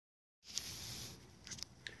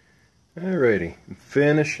Alrighty,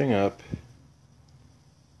 finishing up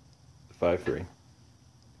the 5.3.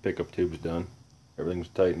 Pickup tube's done. Everything's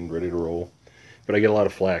tightened, ready to roll. But I get a lot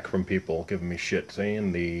of flack from people giving me shit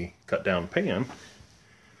saying the cut down pan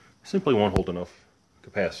simply won't hold enough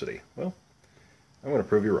capacity. Well, I'm going to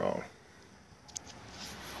prove you wrong.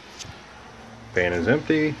 Pan is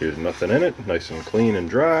empty, there's nothing in it, nice and clean and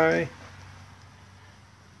dry.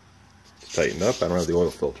 It's tightened up. I don't have the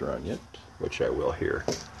oil filter on yet, which I will here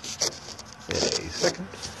in a second.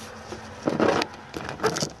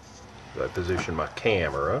 I position my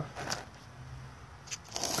camera.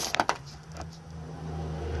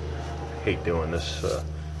 I hate doing this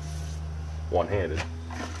one-handed.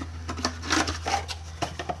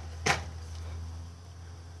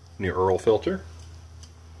 New Earl filter.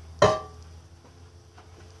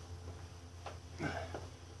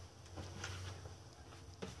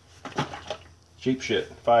 Cheap shit,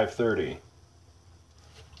 530.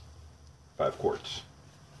 5 quarts.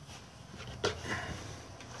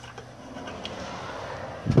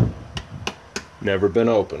 Never been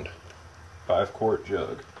opened. 5-quart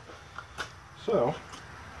jug. So,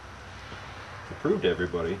 to prove to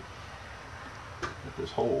everybody that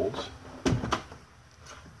this holds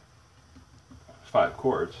 5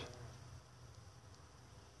 quarts,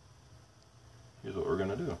 here's what we're going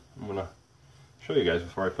to do. I'm going to show you guys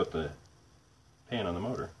before I put the pan on the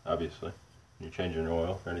motor, obviously. You're changing your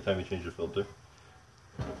oil, or anytime you change your filter.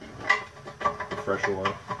 Fresh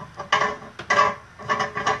oil.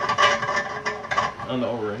 On the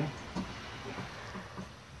O-ring.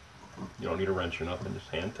 You don't need a wrench or nothing, just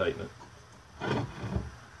hand tighten it.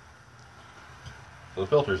 So the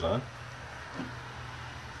filter's on.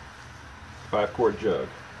 5-quart jug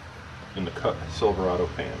in the cut Silverado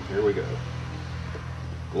pan. Here we go.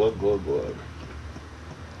 Glug, glug, glug.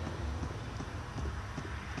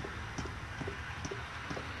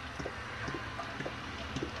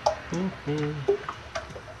 Turn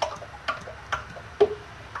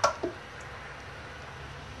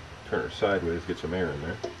her sideways, get some air in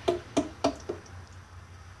there.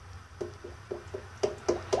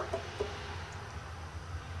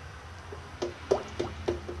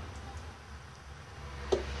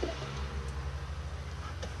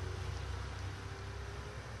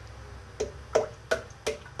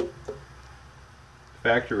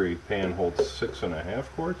 Factory pan holds 6.5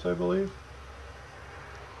 quarts, I believe.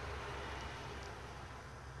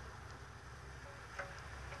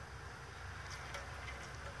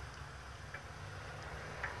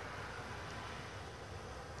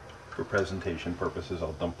 For presentation purposes,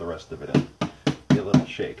 I'll dump the rest of it in. Get a little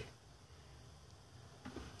shake.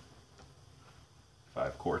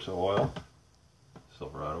 5 quarts of oil.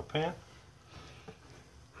 Silverado pan.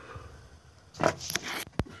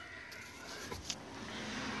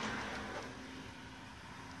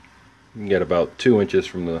 You can get about 2 inches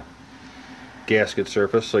from the gasket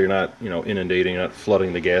surface, so you're not, inundating, not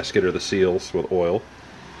flooding the gasket or the seals with oil.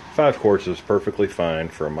 5 quarts is perfectly fine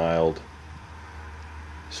for a mild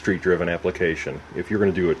street-driven application. If you're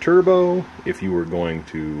going to do a turbo, if you were going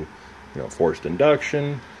to, forced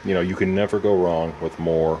induction, you can never go wrong with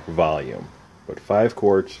more volume. But 5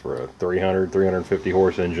 quarts for a 350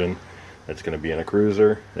 horse engine that's going to be in a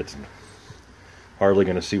cruiser, it's hardly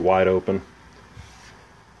going to see wide open.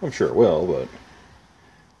 I'm sure it will, but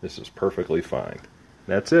this is perfectly fine.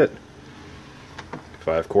 That's it.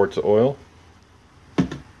 5 quarts of oil.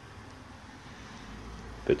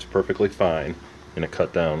 Fits perfectly fine in a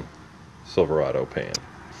cut down Silverado pan.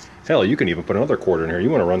 Hell, you can even put another quart in here. You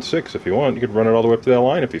want to run 6 if you want. You could run it all the way up to that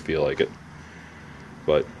line if you feel like it.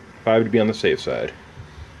 But 5 to be on the safe side.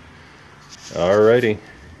 Alrighty.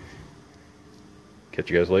 Catch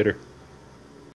you guys later.